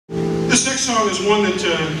This next song is one that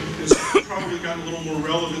has probably gotten a little more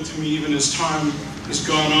relevant to me even as time has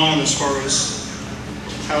gone on as far as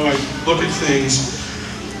how I look at things.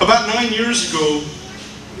 About 9 years ago,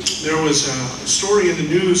 there was a story in the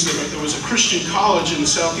news that there was a Christian college in the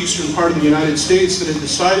southeastern part of the United States that had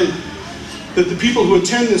decided that the people who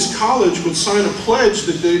attend this college would sign a pledge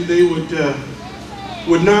that they would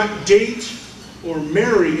not date or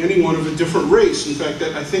marry anyone of a different race. In fact,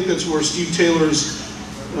 I think that's where Steve Taylor's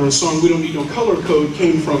song "We Don't Need No Color Code"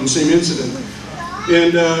 came from, the same incident.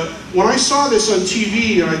 And when I saw this on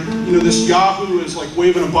TV, this Yahoo is like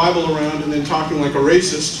waving a Bible around and then talking like a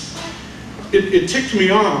racist, it ticked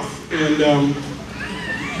me off, and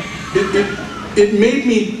it made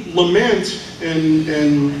me lament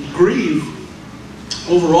and grieve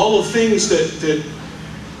over all the things that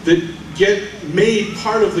get made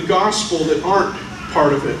part of the gospel that aren't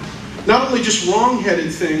part of it. Not only just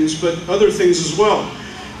wrong-headed things, but other things as well.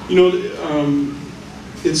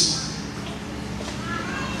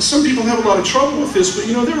 Some people have a lot of trouble with this, but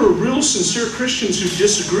there are real sincere Christians who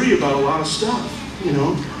disagree about a lot of stuff.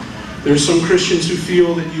 There's some Christians who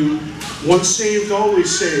feel that you once saved,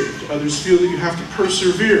 always saved. Others feel that you have to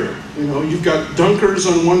persevere. You've got dunkers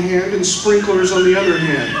on one hand and sprinklers on the other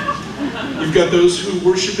hand. You've got those who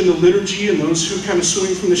worship in the liturgy and those who kind of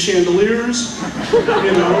swing from the chandeliers.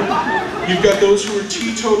 You've got those who are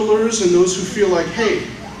teetotalers and those who feel like, hey,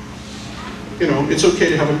 it's okay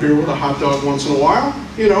to have a beer with a hot dog once in a while,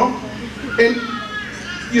 And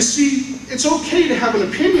you see, it's okay to have an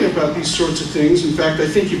opinion about these sorts of things. In fact, I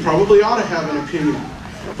think you probably ought to have an opinion.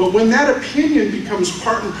 But when that opinion becomes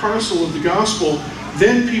part and parcel of the gospel,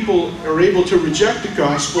 then people are able to reject the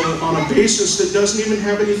gospel on a basis that doesn't even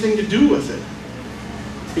have anything to do with it.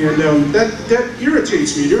 And that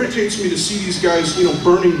irritates me. It irritates me to see these guys,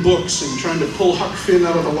 burning books and trying to pull Huck Finn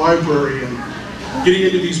out of the library and getting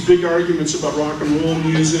into these big arguments about rock and roll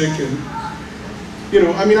music. And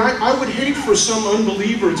I would hate for some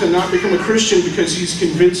unbeliever to not become a Christian because he's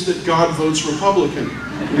convinced that God votes Republican.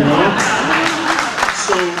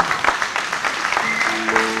 So,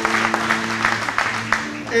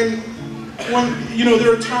 and when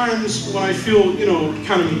there are times when I feel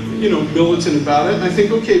kind of militant about it, and I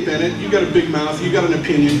think, okay, Bennett, you got a big mouth, you got an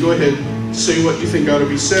opinion, go ahead, say what you think ought to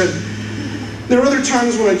be said. There are other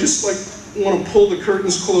times when I just want to pull the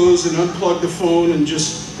curtains closed and unplug the phone and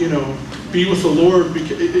just be with the Lord,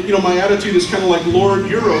 because my attitude is kind of like, Lord,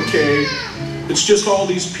 you're okay. It's just all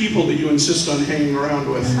these people that you insist on hanging around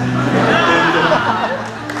with. And,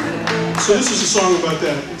 so this is a song about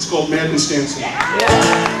that. It's called Madness Dancing.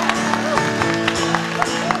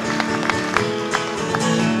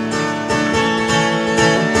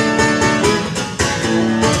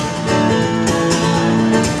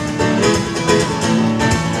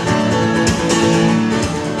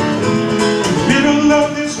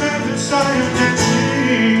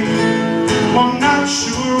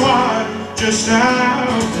 Just now,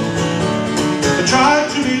 I tried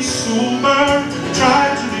to be sober, I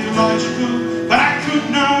tried to be logical, but I could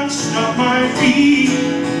not stop my feet.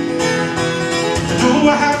 I know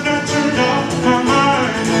I have not turned off my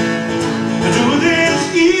mind. I know there's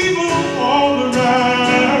evil all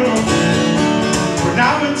around. For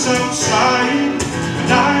now it's outside,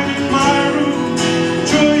 and I'm in my room.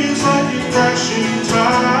 Joy is like a crashing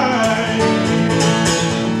tide.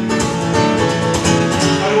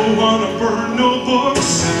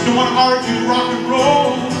 Don't want to argue rock and roll.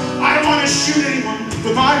 I don't want to shoot anyone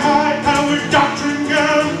with my high-powered doctrine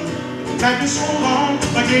gun. Madness hold on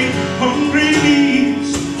like a hungry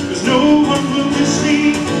beast, 'cause no one will miss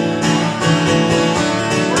me.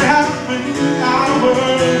 We're having an hour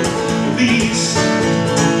at least.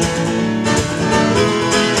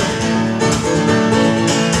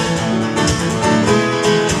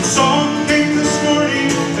 A song came this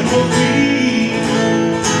morning and woke me,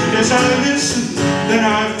 and as I listened, then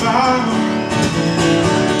I found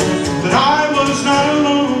that I was not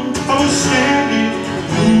alone. I was standing,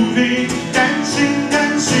 moving, dancing,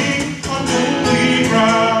 dancing on holy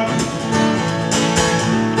ground.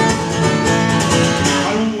 I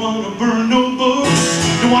don't want to burn no book.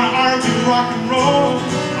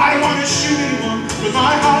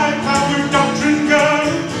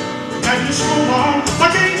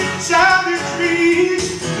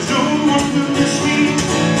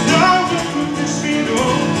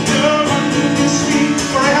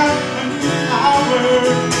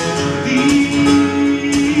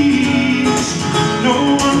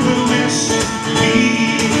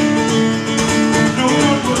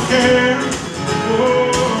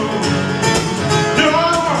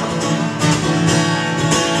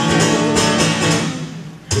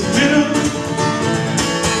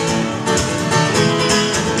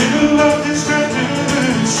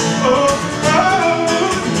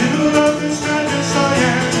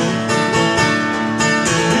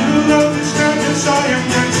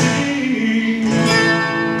 am